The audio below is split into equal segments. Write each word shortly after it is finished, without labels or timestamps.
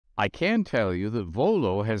I can tell you that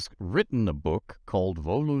Volo has written a book called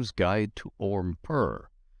Volo's Guide to Ormpur.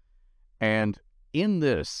 And in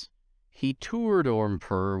this, he toured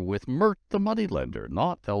Ormpur with Mert the Moneylender,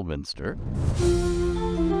 not Elminster.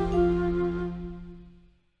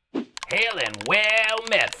 Hail and well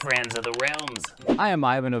met, friends of the realms. I am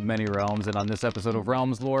Ivan of Many Realms, and on this episode of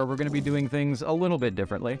Realmslore, we're going to be doing things a little bit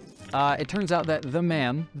differently. It turns out that the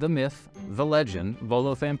man, the myth, the legend,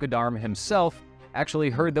 Volothamp Geddarm himself actually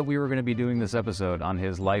heard that we were going to be doing this episode on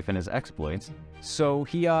his life and his exploits, so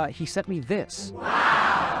he sent me this.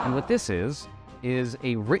 Wow! And what this is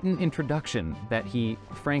a written introduction that he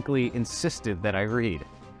frankly insisted that I read.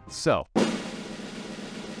 So,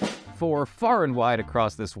 for far and wide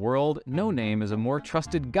across this world, no name is a more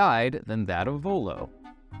trusted guide than that of Volo.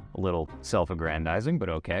 A little self-aggrandizing, but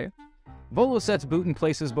okay. Volo sets boot in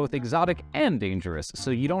places both exotic and dangerous,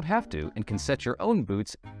 so you don't have to and can set your own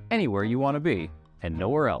boots anywhere you want to be, and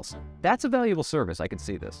nowhere else. That's a valuable service, I can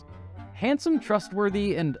see this. Handsome,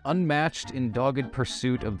 trustworthy, and unmatched in dogged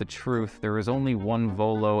pursuit of the truth, there is only one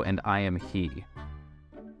Volo, and I am he.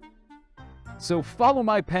 So follow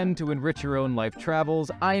my pen to enrich your own life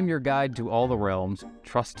travels. I am your guide to all the realms.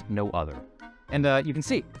 Trust no other. And you can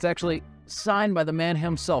see, it's actually signed by the man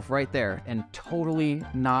himself right there, and totally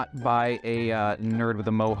not by a nerd with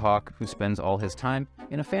a mohawk who spends all his time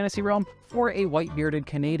in a fantasy realm or a white-bearded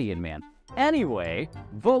Canadian man. Anyway,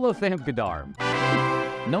 Volothamp Geddarm.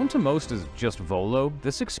 Known to most as just Volo,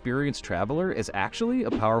 this experienced traveler is actually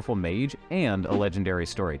a powerful mage and a legendary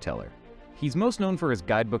storyteller. He's most known for his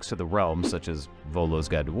guidebooks to the realms, such as Volo's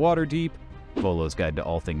Guide to Waterdeep, Volo's Guide to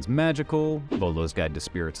All Things Magical, Volo's Guide to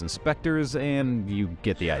Spirits and Specters, and you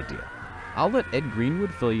get the idea. I'll let Ed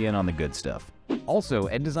Greenwood fill you in on the good stuff. Also,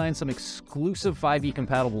 Ed designed some exclusive 5e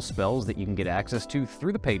compatible spells that you can get access to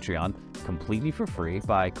through the Patreon, completely for free,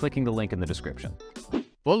 by clicking the link in the description.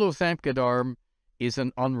 Volothamp Geddarm is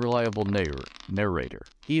an unreliable narrator.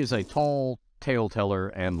 He is a tall tale-teller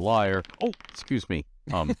and liar. Oh, excuse me.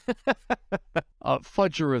 Fudger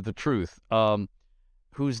of the truth,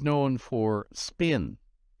 who's known for spin.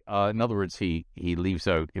 In other words, he leaves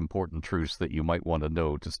out important truths that you might want to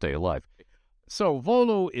know to stay alive. So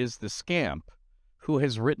Volo is the scamp who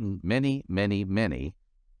has written many, many, many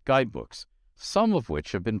guidebooks, some of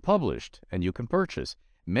which have been published and you can purchase,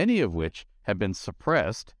 many of which have been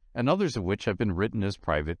suppressed, and others of which have been written as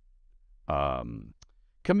private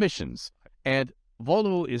commissions. And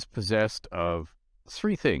Volo is possessed of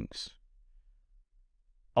three things: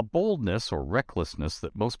 a boldness or recklessness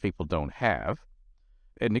that most people don't have,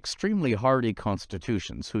 an extremely hardy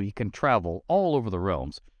constitution so he can travel all over the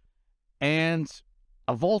realms, and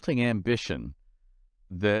a vaulting ambition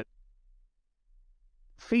that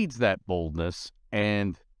feeds that boldness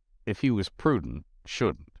and, if he was prudent,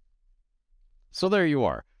 shouldn't. So there you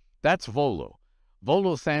are. That's Volo.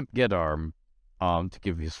 Volothamp Geddarm, to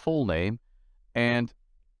give his full name, and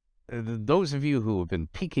those of you who have been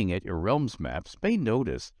peeking at your realms maps may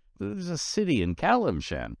notice that there's a city in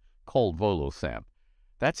Kalimshan called Volothamp.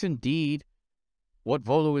 That's indeed what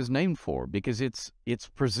Volo is named for, because it's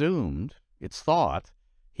presumed, it's thought,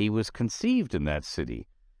 he was conceived in that city.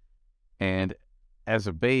 And as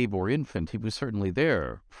a babe or infant, he was certainly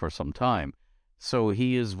there for some time. So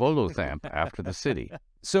he is Volothamp after the city.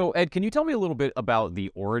 So, Ed, can you tell me a little bit about the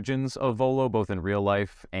origins of Volo, both in real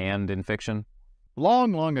life and in fiction?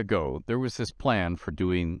 Long, long ago, there was this plan for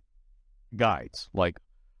doing guides, like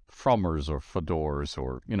Frummers or Fedors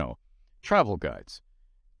or, travel guides.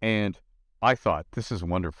 And I thought, this is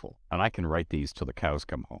wonderful, and I can write these till the cows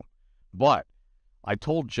come home. But I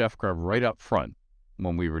told Jeff Grubb right up front,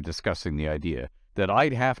 when we were discussing the idea, that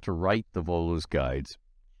I'd have to write the Volo's guides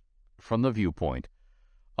from the viewpoint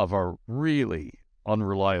of a really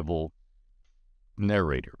unreliable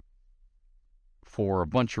narrator for a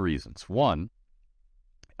bunch of reasons. One,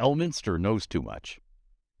 Elminster knows too much.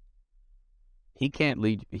 He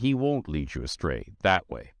won't lead you astray that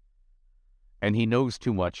way. And he knows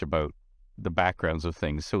too much about the backgrounds of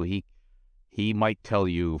things, so he might tell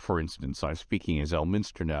you, for instance, I'm speaking as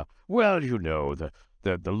Elminster now, well,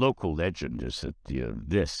 the local legend is that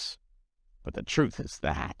this, but the truth is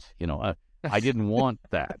that, I didn't want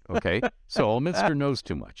that, okay? So Elminster knows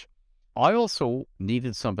too much. I also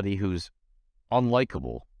needed somebody who's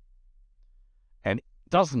unlikable and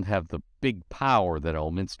doesn't have the big power that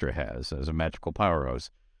Elminster has as a magical powerhouse.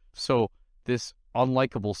 So this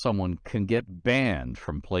unlikable someone can get banned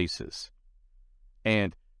from places,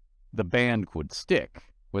 and the ban would stick.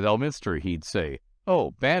 With Elminster, he'd say,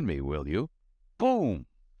 oh, ban me, will you? Boom!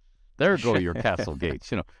 There go your castle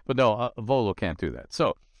gates, But no, Volo can't do that.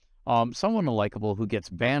 So someone unlikable who gets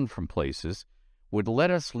banned from places would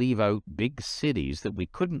let us leave out big cities that we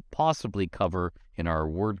couldn't possibly cover in our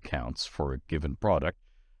word counts for a given product,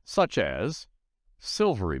 such as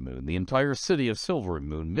Silvery Moon, the entire city of Silvery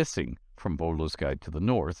Moon missing from Volo's Guide to the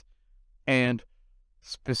North, and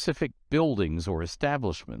specific buildings or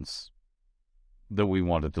establishments that we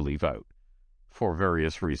wanted to leave out for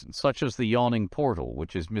various reasons, such as the Yawning Portal,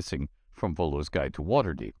 which is missing from Volo's Guide to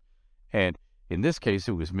Waterdeep. And in this case,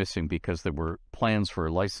 it was missing because there were plans for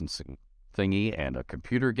a licensing thingy and a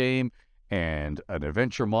computer game and an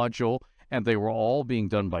adventure module, and they were all being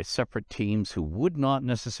done by separate teams who would not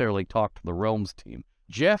necessarily talk to the Realms team.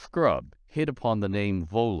 Jeff Grubb hit upon the name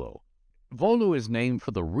Volo. Volo is named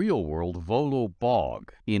for the real-world Volo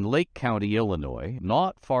Bog in Lake County, Illinois,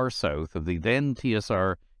 not far south of the then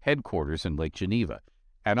TSR headquarters in Lake Geneva,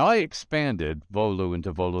 and I expanded Volo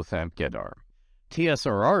into Volothamp Geddarm.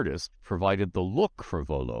 TSR artists provided the look for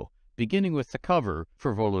Volo, beginning with the cover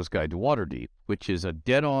for Volo's Guide to Waterdeep, which is a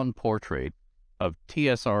dead-on portrait of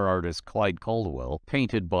TSR artist Clyde Caldwell,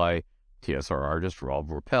 painted by TSR artist Rob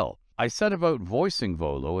Rappel. I set about voicing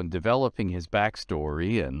Volo and developing his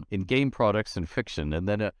backstory and in game products and fiction, and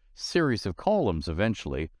then a series of columns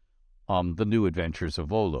eventually on the new adventures of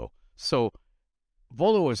Volo. So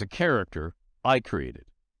Volo as a character, I created.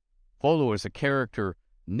 Volo as a character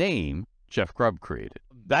name, Jeff Grubb created.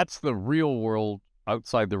 That's the real world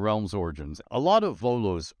outside the Realms origins. A lot of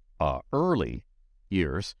Volo's early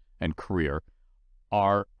years and career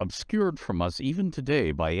are obscured from us even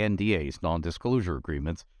today by NDAs, non-disclosure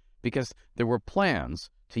agreements, because there were plans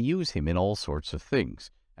to use him in all sorts of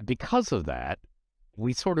things. And because of that,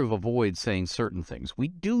 we sort of avoid saying certain things. We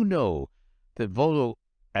do know that Volo,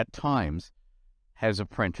 at times, has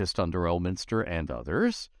apprenticed under Elminster and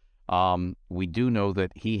others. We do know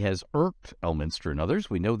that he has irked Elminster and others.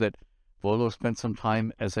 We know that Volo spent some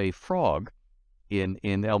time as a frog in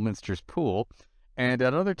Elminster's pool, and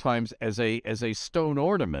at other times as a stone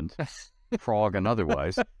ornament, frog and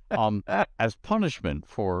otherwise, as punishment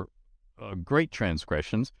for great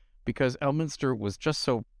transgressions, because Elminster was just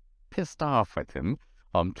so pissed off at him,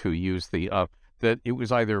 to use the, that it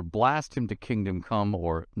was either blast him to kingdom come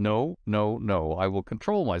or no, I will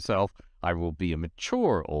control myself, I will be a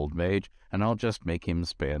mature old mage, and I'll just make him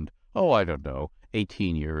spend, I don't know,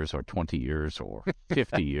 18 years or 20 years or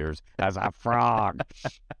 50 years as a frog.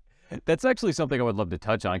 That's actually something I would love to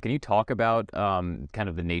touch on. Can you talk about kind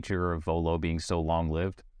of the nature of Volo being so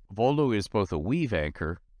long-lived? Volo is both a weave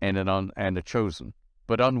anchor and a chosen,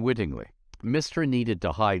 but unwittingly. Mystra needed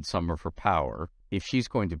to hide some of her power. If she's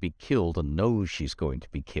going to be killed and knows she's going to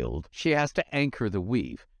be killed, she has to anchor the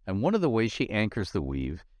weave. And one of the ways she anchors the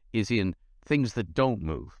weave is in things that don't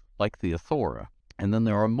move, like the Athora. And then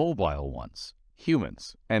there are mobile ones,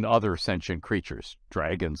 humans and other sentient creatures,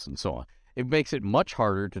 dragons and so on. It makes it much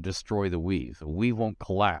harder to destroy the weave. The weave won't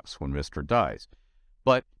collapse when Mystra dies.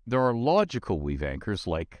 But there are logical weave anchors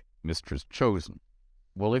like Mystra's Chosen.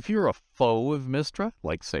 Well, if you're a foe of Mystra,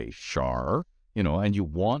 like, say, Shar, and you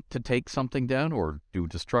want to take something down or do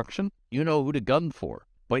destruction, you know who to gun for.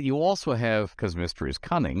 But you also have, because Mystra is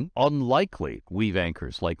cunning, unlikely weave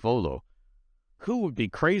anchors like Volo. Who would be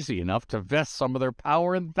crazy enough to vest some of their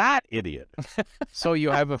power in that idiot? So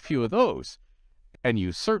you have a few of those. And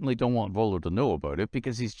you certainly don't want Volo to know about it,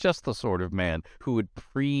 because he's just the sort of man who would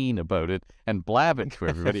preen about it and blab it to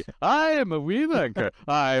everybody. I am a weave anchor.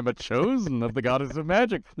 I am a chosen of the goddess of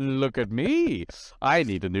magic. Look at me. I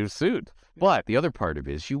need a new suit. But the other part of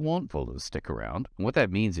it is you want Volo to stick around. And what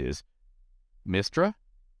that means is Mystra,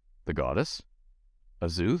 the goddess,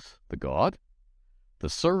 Azuth, the god, the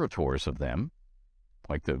servitors of them,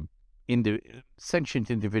 like the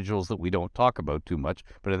sentient individuals that we don't talk about too much,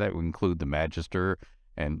 but that would include the Magister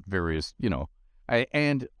and various,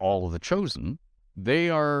 and all of the Chosen. They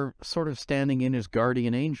are sort of standing in as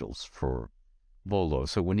guardian angels for Volo.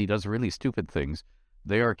 So when he does really stupid things,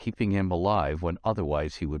 they are keeping him alive when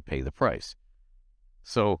otherwise he would pay the price.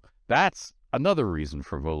 So that's another reason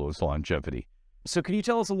for Volo's longevity. So can you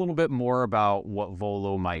tell us a little bit more about what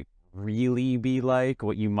Volo might really be like,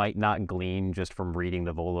 what you might not glean just from reading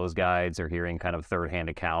the Volo's guides or hearing kind of third-hand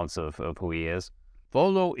accounts of who he is?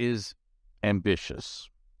 Volo is ambitious,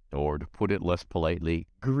 or to put it less politely,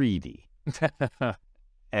 greedy.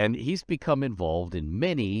 And he's become involved in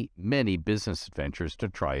many, many business adventures to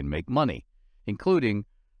try and make money, including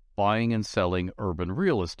buying and selling urban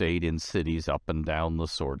real estate in cities up and down the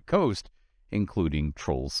Sword Coast, including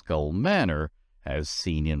Trollskull Manor, as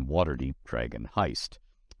seen in Waterdeep Dragon Heist.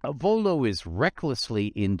 Volo is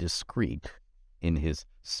recklessly indiscreet in his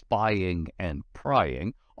spying and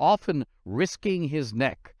prying, often risking his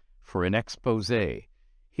neck for an exposé.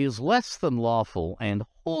 his less than lawful and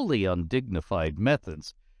wholly undignified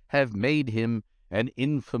methods have made him an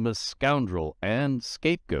infamous scoundrel and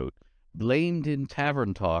scapegoat, blamed in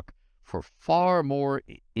tavern talk for far more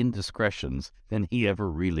indiscretions than he ever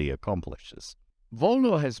really accomplishes.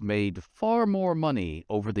 Volo has made far more money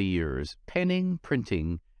over the years penning,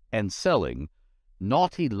 printing, and selling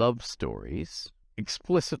naughty love stories,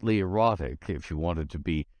 explicitly erotic, if you wanted to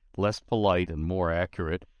be less polite and more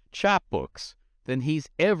accurate, chapbooks, than he's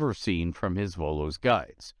ever seen from his Volo's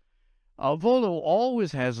guides. Volo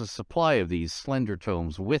always has a supply of these slender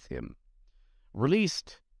tomes with him,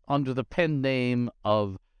 released under the pen name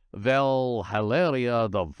of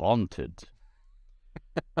Valhaleria the Vaunted,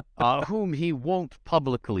 whom he won't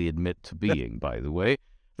publicly admit to being, by the way.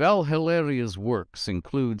 Valhaleria's works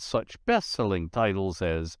include such best-selling titles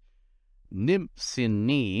as Nymphs in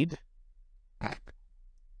Need,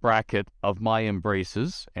 bracket, of my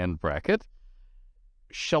embraces, end bracket,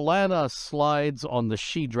 Shalana slides on the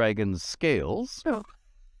she-dragon's scales,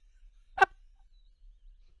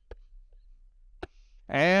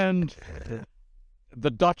 and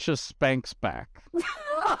the Duchess spanks back.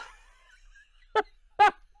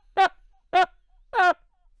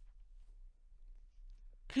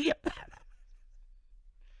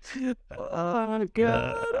 Oh,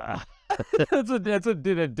 God. That's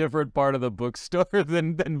a different part of the bookstore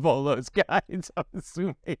than Volo's guides, I'm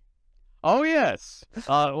assuming. Oh, yes.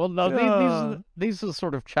 Well, no, these are the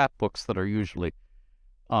sort of chapbooks that are usually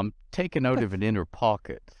taken out of an inner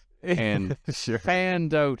pocket and Sure.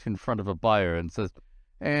 fanned out in front of a buyer and says,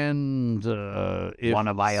 and if Want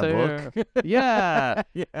to buy a Sarah, book? yeah.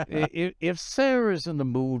 Yeah. If Sarah's in the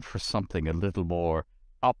mood for something a little more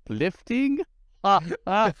uplifting, ha,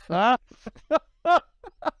 ha, ha.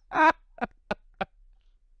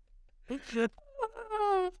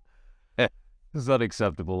 This is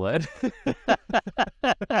unacceptable, Ed.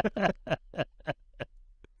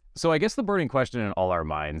 So I guess the burning question in all our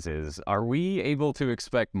minds is, are we able to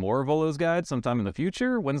expect more Volo's guides sometime in the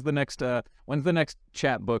future? When's the next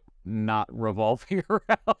chat book not revolving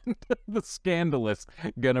around the Scandalous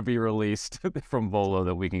gonna be released from Volo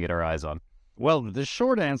that we can get our eyes on? Well, the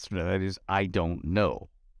short answer to that is I don't know,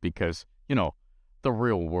 because, you know, the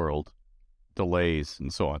real world delays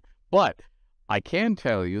and so on. But I can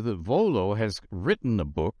tell you that Volo has written a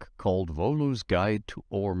book called Volo's Guide to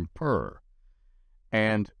Ormpur.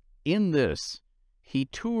 And in this, he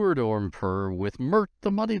toured Ormpur with Mert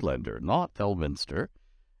the Moneylender, not Elminster.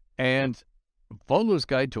 And Volo's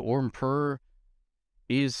Guide to Ormpur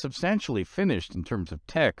is substantially finished in terms of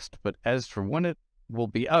text, but as for when it will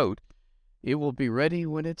be out, it will be ready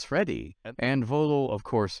when it's ready. And Volo, of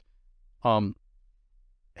course,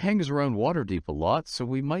 hangs around Waterdeep a lot, so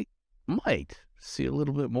we might see a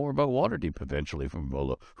little bit more about Waterdeep eventually from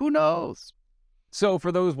Volo. Who knows? So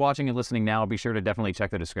for those watching and listening now, be sure to definitely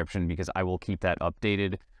check the description, because I will keep that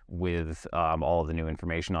updated with all of the new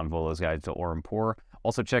information on Volo's Guide to Ormpur.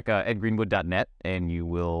 Also check edgreenwood.net, and you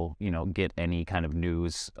will, get any kind of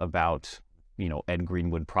news about, Ed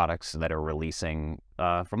Greenwood products that are releasing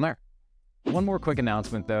from there. One more quick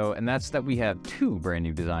announcement, though, and that's that we have 2 brand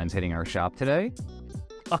new designs hitting our shop today.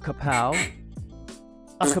 A kapow,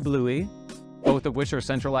 a kablooey, both of which are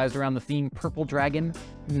centralized around the theme Purple Dragon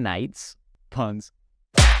Knights. Puns.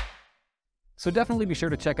 So definitely be sure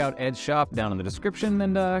to check out Ed's shop down in the description,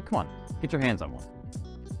 and come on, get your hands on one.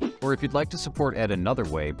 Or if you'd like to support Ed another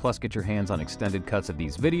way, plus get your hands on extended cuts of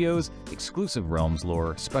these videos, exclusive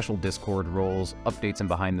Realmslore, special Discord roles, updates and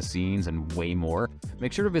behind the scenes, and way more,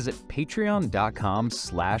 make sure to visit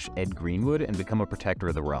patreon.com/Ed Greenwood and become a protector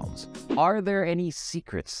of the realms. Are there any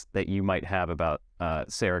secrets that you might have about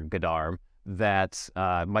Sarah Geddarm that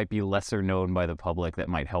might be lesser known by the public that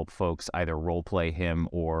might help folks either roleplay him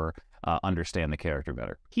or understand the character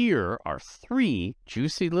better? Here are 3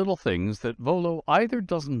 juicy little things that Volo either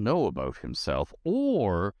doesn't know about himself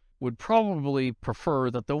or would probably prefer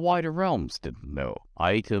that the wider realms didn't know.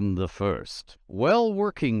 Item the first. While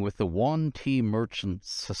working with the 1T merchant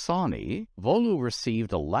Sasani, Volo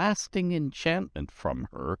received a lasting enchantment from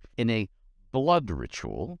her in a blood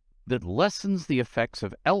ritual that lessens the effects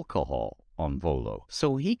of alcohol on Volo,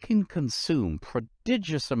 so he can consume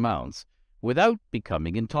prodigious amounts without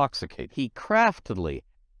becoming intoxicated. He craftily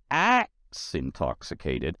acts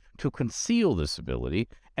intoxicated to conceal this ability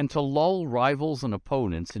and to lull rivals and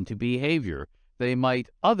opponents into behavior they might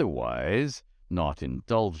otherwise not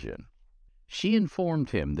indulge in. She informed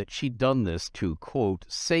him that she'd done this to, quote,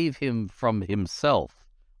 save him from himself,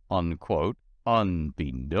 unquote.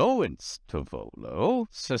 Unbeknownst to Volo,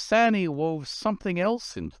 Sasani wove something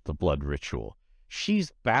else into the blood ritual.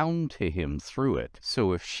 she's bound to him through it.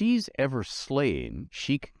 So if she's ever slain,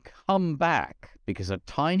 she can come back because a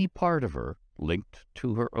tiny part of her, linked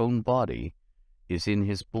to her own body, is in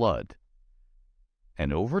his blood.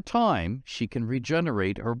 And over time, she can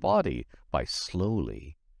regenerate her body by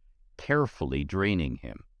slowly, carefully draining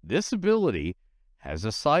him. This ability has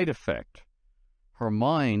a side effect. Her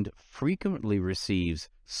mind frequently receives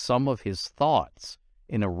some of his thoughts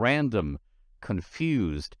in a random,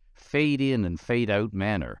 confused, fade-in and fade-out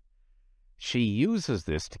manner. She uses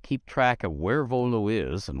this to keep track of where Volo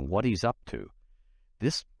is and what he's up to.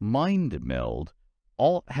 This mind meld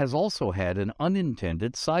has also had an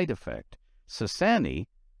unintended side effect. Sasani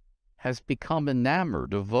has become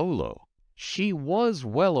enamored of Volo. She was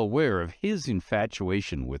well aware of his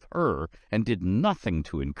infatuation with her and did nothing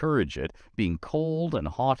to encourage it, being cold and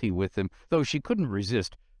haughty with him, though she couldn't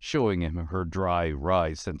resist showing him her dry,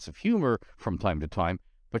 wry sense of humor from time to time.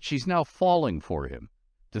 But she's now falling for him,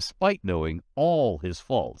 despite knowing all his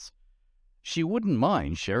faults. She wouldn't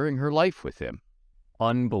mind sharing her life with him.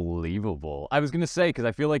 Unbelievable. I was going to say, because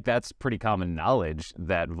I feel like that's pretty common knowledge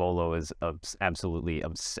that Volo is absolutely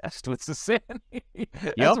obsessed with Sasani.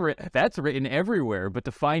 That's written everywhere, but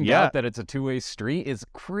to find out that it's a two-way street is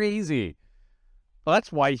crazy. Well,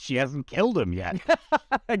 that's why she hasn't killed him yet.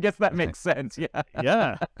 I guess that makes sense, yeah.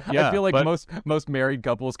 Yeah. I feel like most married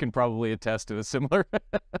couples can probably attest to a similar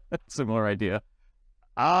idea.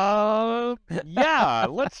 Yeah,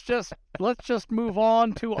 let's just move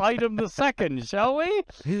on to item the second, shall we?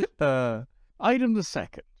 Item the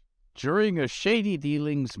second. During a shady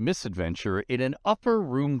dealings misadventure in an upper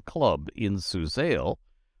room club in Suzail,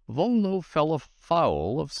 Volo fell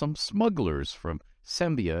afoul of some smugglers from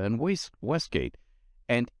Sembia and Westgate,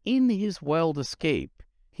 and in his wild escape,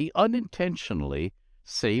 he unintentionally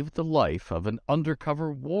saved the life of an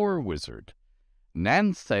undercover war wizard,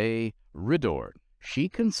 Nanthe Ridorn. She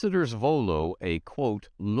considers Volo a, quote,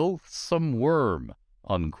 loathsome worm,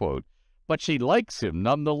 unquote, but she likes him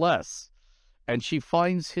nonetheless, and she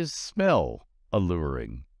finds his smell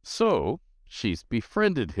alluring. So she's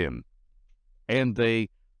befriended him, and they,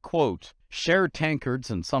 quote, share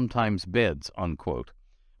tankards and sometimes beds, unquote,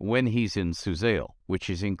 when he's in Suzail,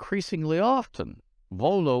 which is increasingly often.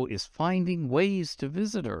 Volo is finding ways to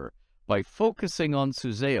visit her by focusing on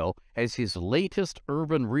Suzail as his latest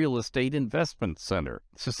urban real estate investment center.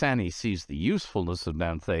 Sasani sees the usefulness of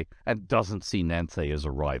Nanthe and doesn't see Nanthe as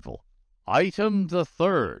a rival. Item the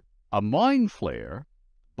third. A mind flayer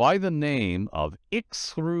by the name of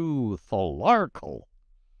Ixru Tholarkle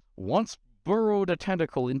once burrowed a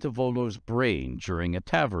tentacle into Volo's brain during a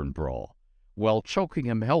tavern brawl, while choking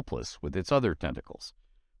him helpless with its other tentacles.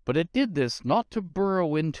 But it did this not to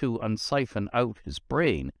burrow into and siphon out his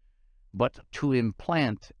brain, but to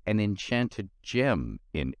implant an enchanted gem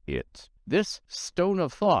in it. This stone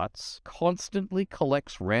of thoughts constantly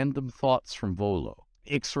collects random thoughts from Volo.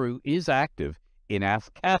 Ixru is active in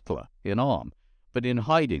Athkatla in Om, but in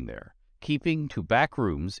hiding there, keeping to back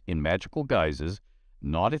rooms in magical guises,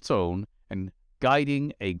 not its own, and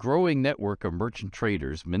guiding a growing network of merchant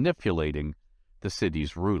traders manipulating the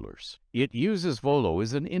city's rulers. It uses Volo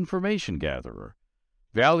as an information gatherer,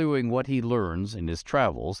 valuing what he learns in his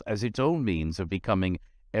travels as its own means of becoming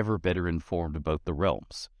ever better informed about the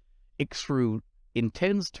realms. Ixru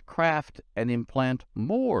intends to craft and implant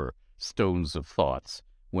more stones of thoughts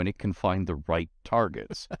when it can find the right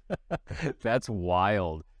targets. That's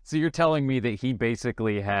wild. So you're telling me that he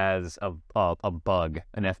basically has a bug,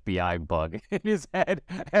 an FBI bug, in his head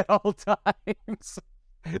at all times,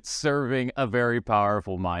 serving a very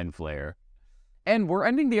powerful mind flayer. And we're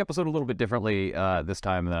ending the episode a little bit differently this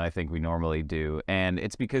time than I think we normally do. And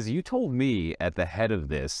it's because you told me at the head of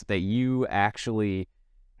this that you actually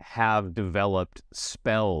have developed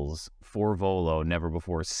spells for Volo never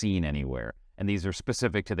before seen anywhere. And these are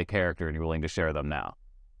specific to the character, and you're willing to share them now.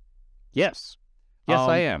 Yes. Yes,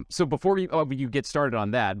 I am. So before you get started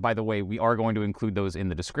on that, by the way, we are going to include those in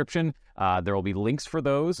the description. There will be links for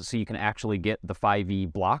those so you can actually get the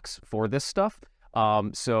 5e blocks for this stuff.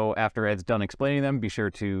 So after Ed's done explaining them, be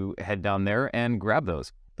sure to head down there and grab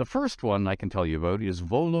those. The first one I can tell you about is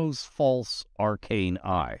Volo's False Arcane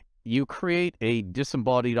Eye. You create a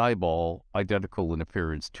disembodied eyeball identical in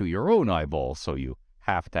appearance to your own eyeball, so you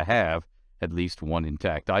have to have at least one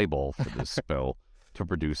intact eyeball for this spell to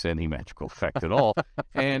produce any magical effect at all.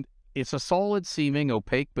 And it's a solid-seeming,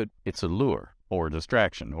 opaque, but it's a lure or a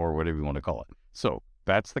distraction or whatever you want to call it. So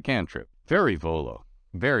that's the cantrip. Very Volo.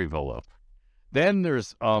 Very Volo. Then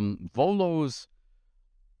there's Volo's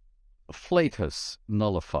Flatus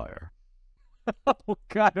Nullifier. Oh,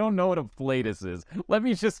 God, I don't know what a flatus is. Let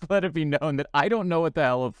me just let it be known that I don't know what the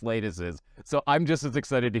hell a flatus is. So I'm just as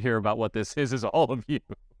excited to hear about what this is as all of you.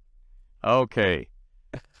 Okay.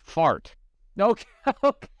 Fart. Okay,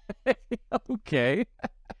 okay, okay.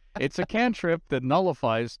 It's a cantrip that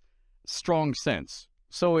nullifies strong scents.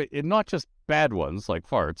 So it not just bad ones like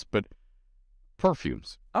farts, but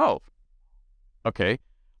perfumes. Oh, Okay.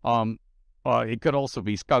 It could also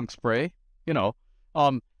be skunk spray, you know.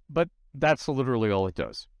 But that's literally all it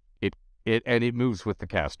does. It moves with the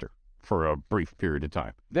caster for a brief period of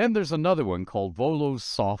time. Then there's another one called Volo's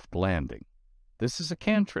Soft Landing. This is a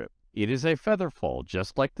cantrip. It is a featherfall,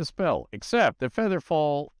 just like the spell, except the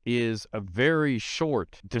featherfall is a very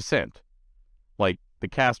short descent, like the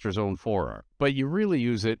caster's own forearm. But you really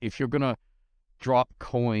use it if you're going to drop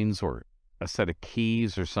coins or a set of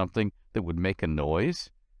keys or something that would make a noise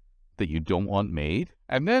that you don't want made.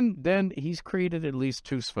 And then he's created at least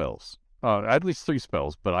 2 spells. At least 3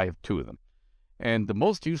 spells, but I have 2 of them. And the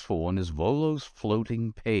most useful one is Volo's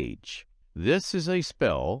Floating Page. This is a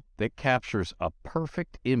spell that captures a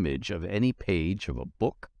perfect image of any page of a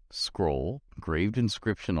book, scroll, engraved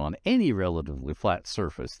inscription on any relatively flat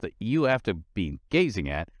surface that you have to be gazing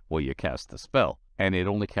at while you cast the spell. And it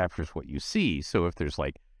only captures what you see, so if there's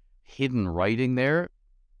like hidden writing there,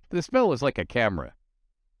 the spell is like a camera.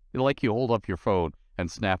 It's like you hold up your phone and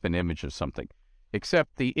snap an image of something,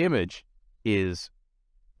 except the image is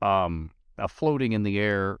floating in the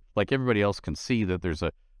air, like everybody else can see that there's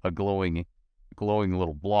a glowing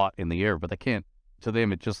little blot in the air, but they can't. To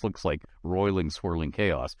them, it just looks like roiling, swirling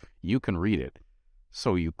chaos. You can read it.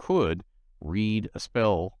 So you could read a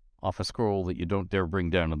spell off a scroll that you don't dare bring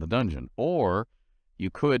down in the dungeon. Or you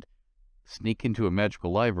could sneak into a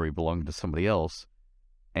magical library belonging to somebody else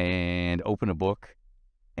and open a book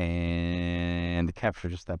and capture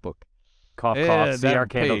just that book. Cough, cough, see our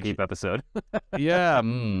page. Candlekeep episode. Yeah,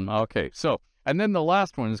 okay. So, and then the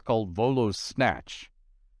last one is called Volo's Snatch.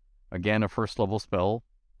 Again, a first-level spell.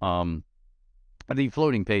 The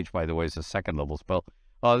Floating Page, by the way, is a second-level spell.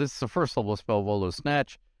 This is a first-level spell, Volo's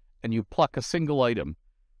Snatch, and you pluck a single item,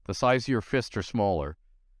 the size of your fist or smaller,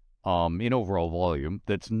 in overall volume,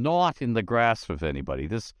 that's not in the grasp of anybody.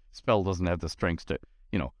 This spell doesn't have the strength to,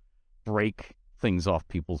 break things off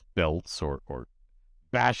people's belts or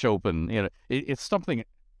bash open. It's something.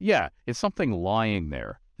 Yeah, it's something lying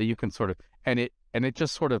there that you can sort of, and it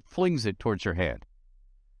just sort of flings it towards your hand.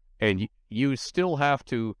 And you still have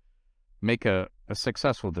to make a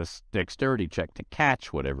successful dexterity check to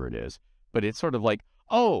catch whatever it is. But it's sort of like,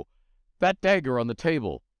 oh, that dagger on the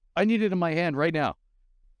table, I need it in my hand right now.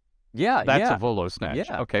 Yeah, that's a Volo Snatch.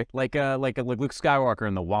 Yeah, okay, like Luke Skywalker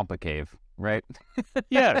in the Wampa Cave, right?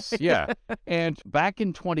 Yes, yeah. And back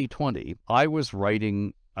in 2020, I was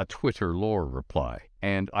writing a Twitter lore reply,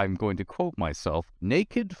 and I'm going to quote myself: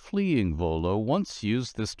 "Naked fleeing Volo once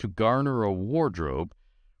used this to garner a wardrobe,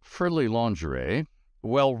 frilly lingerie,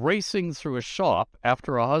 while racing through a shop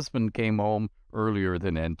after a husband came home earlier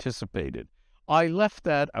than anticipated. I left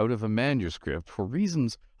that out of a manuscript for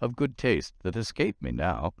reasons of good taste that escape me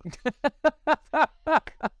now."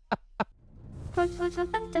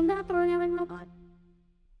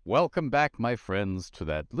 Welcome back, my friends, to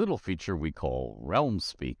that little feature we call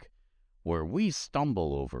Realmspeak, where we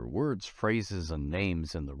stumble over words, phrases, and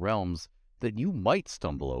names in the realms that you might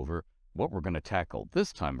stumble over. What we're going to tackle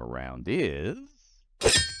this time around is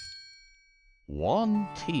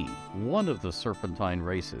Yuan-ti, one of the serpentine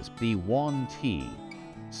races, the Yuan-ti,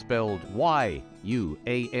 spelled Y-U-A-N-T-I.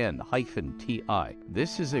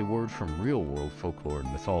 This is a word from real-world folklore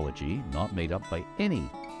and mythology, not made up by any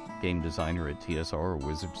game designer at TSR or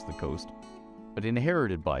Wizards of the Coast, but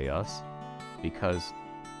inherited by us because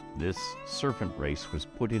this serpent race was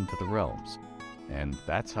put into the realms, and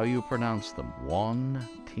that's how you pronounce them: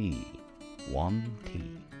 Yuan-ti. Yuan-ti.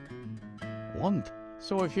 Yuan-ti.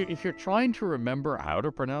 So if you're trying to remember how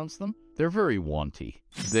to pronounce them, they're very wanty.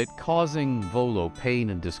 That causing Volo pain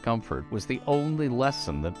and discomfort was the only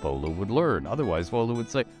lesson that Volo would learn. Otherwise, Volo would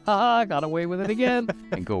say, "Ah, I got away with it again,"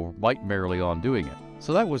 and go right merrily on doing it.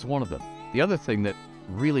 So that was one of them. The other thing that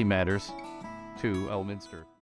really matters to Elminster